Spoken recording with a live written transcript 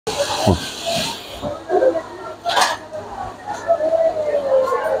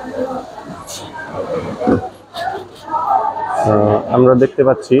আমরা দেখতে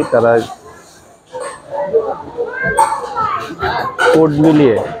পাচ্ছি তারা কোড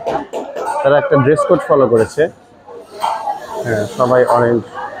মিলিয়ে তারা একটা ড্রেস কোড ফলো করেছে। হ্যাঁ, সবাই অরেঞ্জ।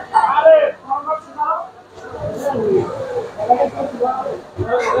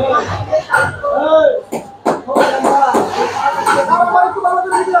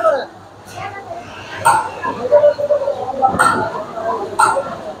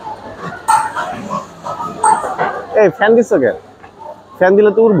 এই ফ্যান দিচ্ছ কেন? ফ্যান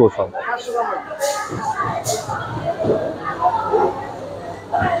দিলে তো উড়বো সব।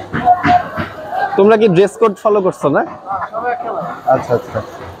 তোমরা কি ড্রেস কোড ফলো করছো না? আচ্ছা আচ্ছা।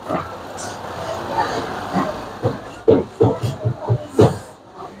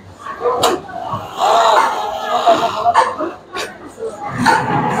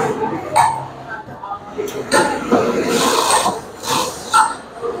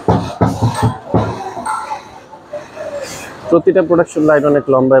 প্রতিটা প্রোডাকশন লাইন অনেক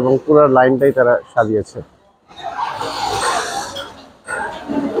লম্বা এবং পুরো লাইনটাই তারা সাজিয়েছে।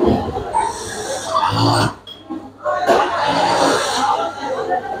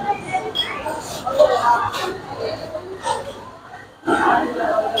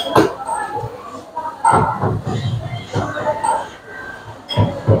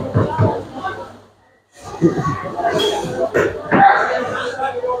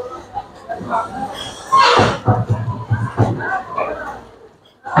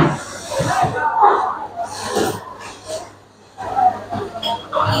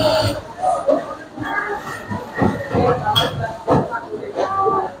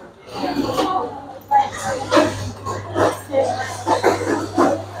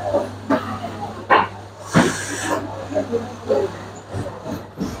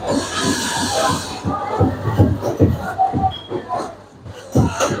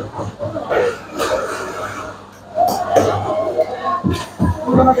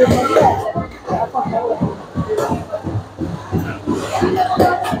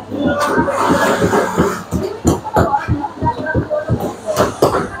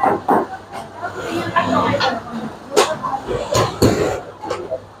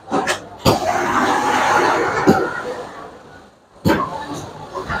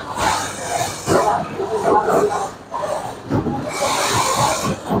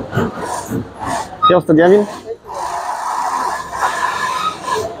 কি অবস্থা জামিন?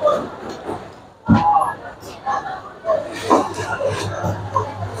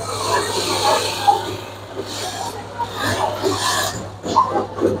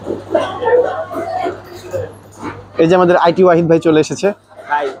 এই যে আমাদের আইটি ওয়াহিদ ভাই চলে এসেছে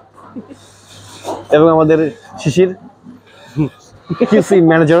এবং আমাদের শিশির কিউসি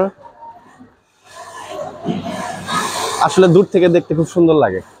ম্যানেজার। আসলে দূর থেকে দেখতে খুব সুন্দর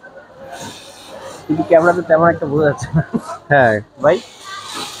লাগে, কিন্তু ক্যামেরাতে তেমন একটা বোঝা যাচ্ছে না। হ্যাঁ ভাই,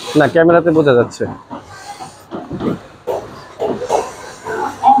 না ক্যামেরাতে বোঝা যাচ্ছে।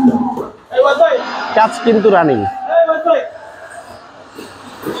 কাজ কিন্তু রানিং।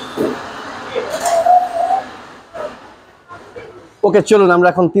 ওকে চলুন আমরা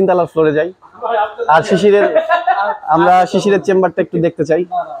এখন 3 তলার ফ্লোরে যাই। আর আমরা শিশিরের চেম্বারটা একটু দেখতে চাই।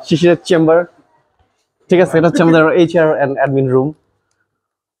 শিশিরের চেম্বার, ঠিক আছে, এটা হচ্ছে আমাদের এইচআর এন্ড অ্যাডমিন রুম।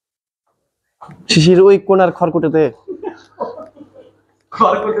 শিশির ওই কোণার খড়কুটোতে,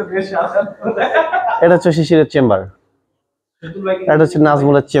 এটা হচ্ছে শিশিরের চেম্বার। এটা হচ্ছে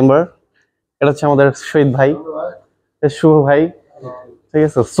নাজমুলের চেম্বার। এটা হচ্ছে আমাদের শহীদ ভাই, শুভ ভাই, ঠিক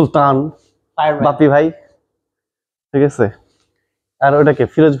আছে, সুলতান, বাপি ভাই, ঠিক আছে। আর ওটাকে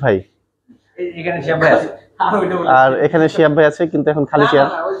ফিরোজ ভাই, আর এখানে শিয়াব ভাই আছে কিন্তু এখন খালি চেয়ার।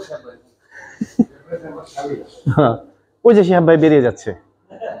 ওই যে শিয়াব ভাই বেরিয়ে যাচ্ছে।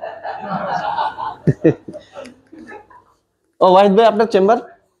 ও ওয়াহিদ ভাই আপনার চেম্বার,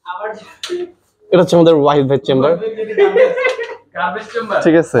 এটা হচ্ছে আমাদের ওয়াহিদ ভাই চেম্বার,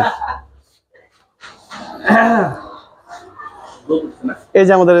 ঠিক আছে। এই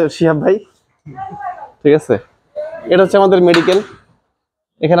যে আমাদের শিহাব ভাই, ঠিক আছে। এটা হচ্ছে আমাদের মেডিকেল,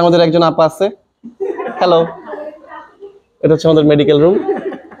 এখানে আমাদের একজন আপা আছে, হ্যালো। এটা হচ্ছে আমাদের মেডিকেল রুম।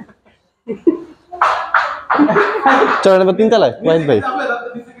 চলেন এবার 3 তলায় ওয়াহিদ ভাই,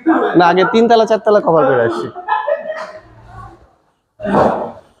 না আগে 3 তলা 4 তলা কভার করে আসছি।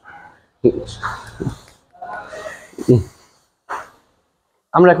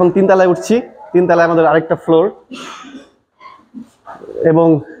 আমরা এখন 3 তলায় উঠছি। 3 তলায় আমাদের আরেকটা ফ্লোর এবং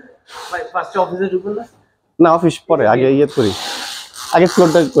না অফিস পরে, আগে ইয়ে করি, আগে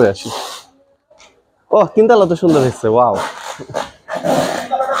ফ্লোরটা করে আসি। ও 3 তলা তো সুন্দর হয়েছে, ওয়াও।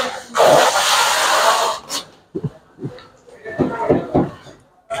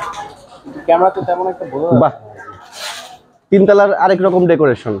 বাহ, তিনতলার আরেক রকম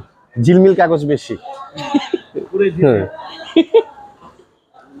ডেকোরেশন, ঝিলমিল কাগজ বেশি।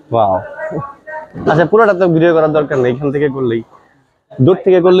 ওয়াও, আচ্ছা পুরোটা তো ভিডিও করার দরকার নেই, এখান থেকে করলেই, দূর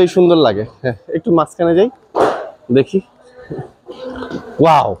থেকে করলেই সুন্দর লাগে। হ্যাঁ, একটু মাঝখানে যাই দেখি।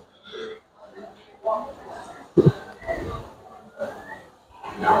 ওয়াও,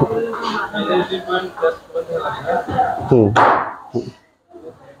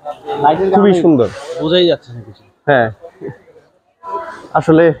 খুবই সুন্দর, বোঝাই যাচ্ছে না কিছু। হ্যাঁ,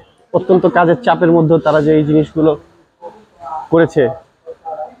 আসলে অত্যন্ত কাজের চাপের মধ্যে তারা যে এই জিনিসগুলো করেছে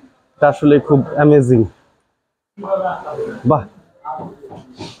তা আসলে খুব অ্যামেজিং। বাহ,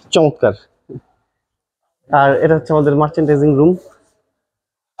 চমৎকার। আর এটা হচ্ছে আমাদের মার্চেন্টাইজিং রুম।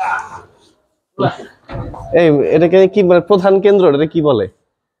 এই এটাকে কি বলে, প্রধান কেন্দ্র, এটা কি বলে,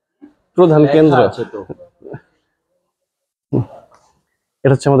 প্রধান কেন্দ্র।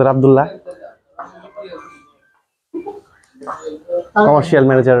 এটা হচ্ছে আমাদের Abdullah, commercial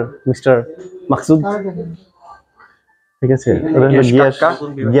manager mister Maksud. ঠিক আছে, ওটা হলো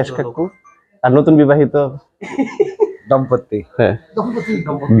গিয়াস কাকু, আর নতুন বিবাহিত দম্পতি। হ্যাঁ,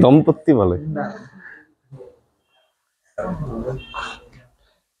 দম্পতি বলে।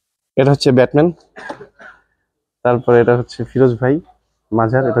 এটা হচ্ছে ব্যাটম্যান, তারপরে এটা হচ্ছে ফিরোজ ভাই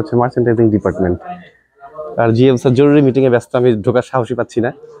মাঝার, এটা হচ্ছে মার্চেন্টাইজিং ডিপার্টমেন্ট। আর জিএম স্যার জরুরি মিটিং এ ব্যস্ত, আমি ঢোকার সাহসই পাচ্ছি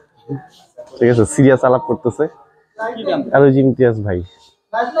না। ঠিক আছে, সিরিয়াস আলাপ করতেছে। আর ওই যে ইমতিয়াজ ভাই।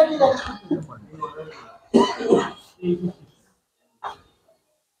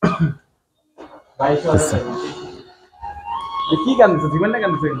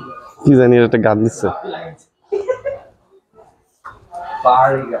 কি জানি, একটা গান দিচ্ছে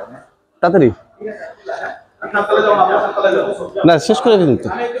তাড়াতাড়ি না, শেষ করে দিন তো।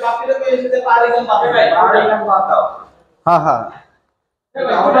 হ্যাঁ হ্যাঁ,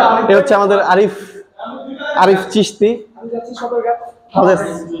 এটা হচ্ছে আমাদের আরিফ, আরিফ চিশতি, আমাদের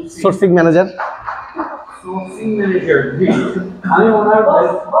সোর্সিং ম্যানেজার।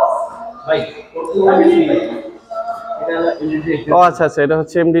 ও আচ্ছা আচ্ছা, এটা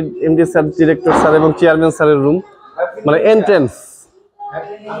হচ্ছে এমডি স্যার, ডিরেক্টর স্যার এবং চেয়ারম্যান স্যারের রুম, মানে এন্ট্রেন্স।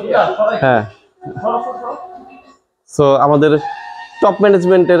 হ্যাঁ, সো আমাদের টপ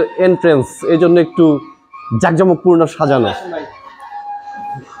ম্যানেজমেন্টের এন্ট্রেন্স এই জন্য একটু জাঁকজমকপূর্ণ সাজানো।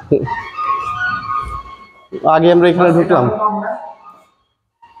 আগে আমরা এখানে ঢুকলাম।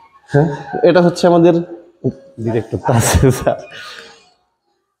 হ্যাঁ, এটা হচ্ছে আমাদের ডিরেক্টর।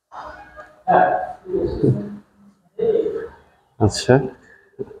 আচ্ছা,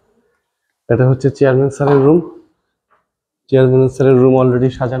 এটা হচ্ছে চেয়ারম্যান স্যারের রুম। চেয়ারম্যান স্যারের রুম অলরেডি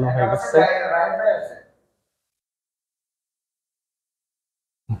সাজানো হয়ে গেছে।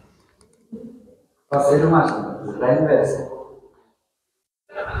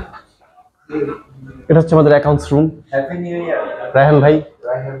 এটা হচ্ছে আমাদের accounts room. Happy new year Raihan ভাই।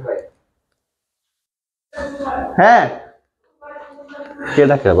 হ্যাঁ, কে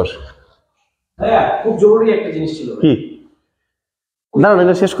ডাকে আবার? হ্যাঁ, খুব জরুরি একটা জিনিস ছিল। কি? না না,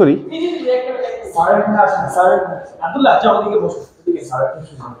 এটা শেষ করি। আব্দুল্লাহ, যাও ওদিকে বসো।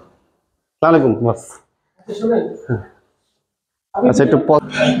 আসসালামু আলাইকুম বস। আচ্ছা, একটু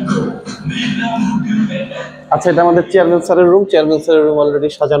আচ্ছা, এটা আমাদের চেয়ারম্যান স্যারের রুম। চেয়ারম্যান স্যারের রুম অলরেডি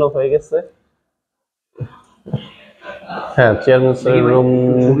সাজানো হয়ে গেছে। হ্যাঁ, চেয়ারম্যান স্যারের রুম।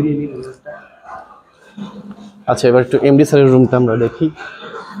 আচ্ছা, এবার একটু এমডি স্যারের রুমটা আমরা দেখি।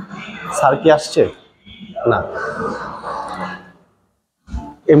 স্যার কি আসছে? না,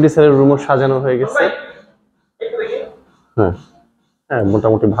 এমডি স্যারের রুমও সাজানো হয়ে গেছে। হ্যাঁ হ্যাঁ,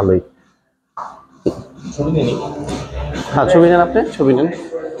 মোটামুটি ভালোই। হ্যাঁ, ছবি নেন, আপনি ছবি নেন।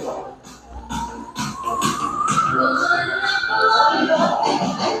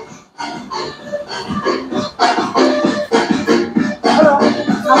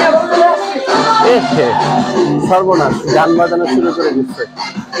 সর্বনাশ, গান বাজানো শুরু করে দিচ্ছে।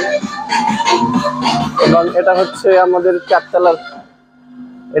 এবং এটা হচ্ছে আমাদের চারতলার,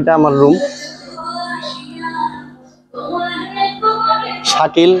 এটা আমার রুম।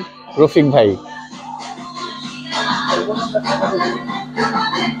 শাকিল, রফিক ভাই।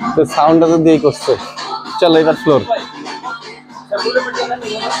 সাউন্ডটা তো দিয়েই করছে। চলো এবার ফ্লোর।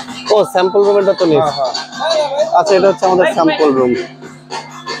 ও, স্যাম্পল রুমটা তো নেই। আচ্ছা, এটা হচ্ছে আমাদের স্যাম্পল রুম।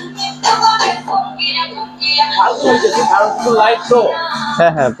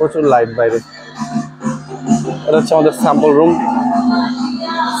 হ্যাঁ হ্যাঁ, প্রচুর লাইট বাইরে। এটা হচ্ছে আমাদের স্যাম্পল রুম।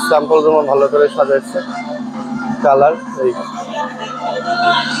 স্যাম্পল রুমও ভালো করে সাজাইছে, কালার এই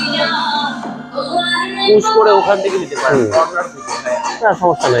পুশ করে ওখান থেকে নিতে পারেন, কর্নার থেকে। না,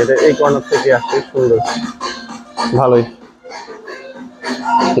 সমস্যা নেই, এটা এই কর্নার থেকে আসছে, সুন্দর, ভালোই।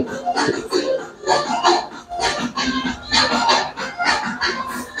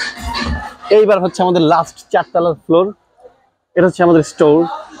 এইবার হচ্ছে আমাদের লাস্ট 4 তলার ফ্লোর। এটা হচ্ছে আমাদের স্টোর।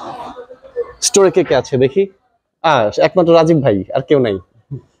 স্টোরে কে কে আছে দেখি। একমাত্র রাজীব ভাই, আর কেউ নাই।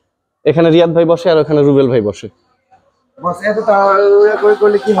 এখানে রিয়াদ ভাই বসে আর ওখানে রুবেল ভাই বসে। বস এত তাড়াহুড়া করে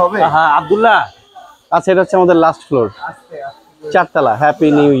করলে কি হবে? হ্যাঁ আব্দুল্লাহ। আচ্ছা, এটা হচ্ছে আমাদের লাস্ট ফ্লোর, 4 তলা। Happy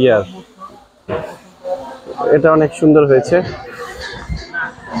new year. এটা অনেক সুন্দর হয়েছে।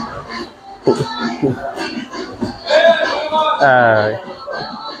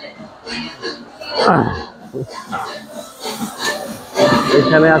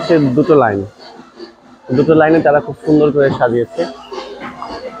 এখানে আছে দুটো লাইন, দুটো লাইনে তারা খুব সুন্দর করে সাজিয়েছে।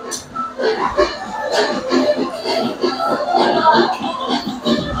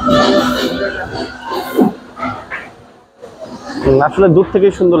 আসলে দূর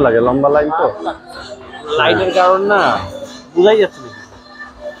থেকেই সুন্দর লাগে, লম্বা লাইন তো, লাইটের কারণ না বুঝাই যাচ্ছে না।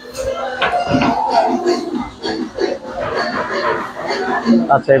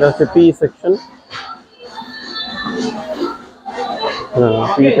 আচ্ছা, এটা হচ্ছে পি সেকশন। হ্যাঁ,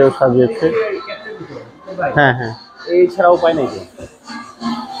 পিতেও সাজিয়েছে। হ্যাঁ হ্যাঁ, এই ছাড়া উপায় নেই।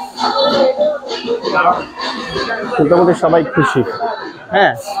 মোটামুটি সবাই খুশি।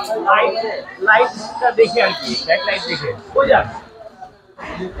 হ্যাঁ, লাইটটা দেখে আর কি, ব্যাকলাইট দেখে ওই যাক।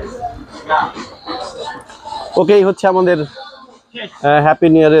 ওকেই হচ্ছে আমাদের হ্যাপি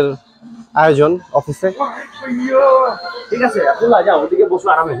নিউ ইয়ারের আয়োজন অফিসে। ঠিক আছে আব্দুল্লাহ, যাও ওদিকে বসো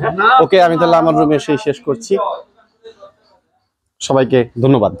আরামে। হ্যাঁ ওকে, আমি তাহলে আমার রুমে এসে শেষ করছি। সবাইকে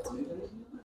ধন্যবাদ।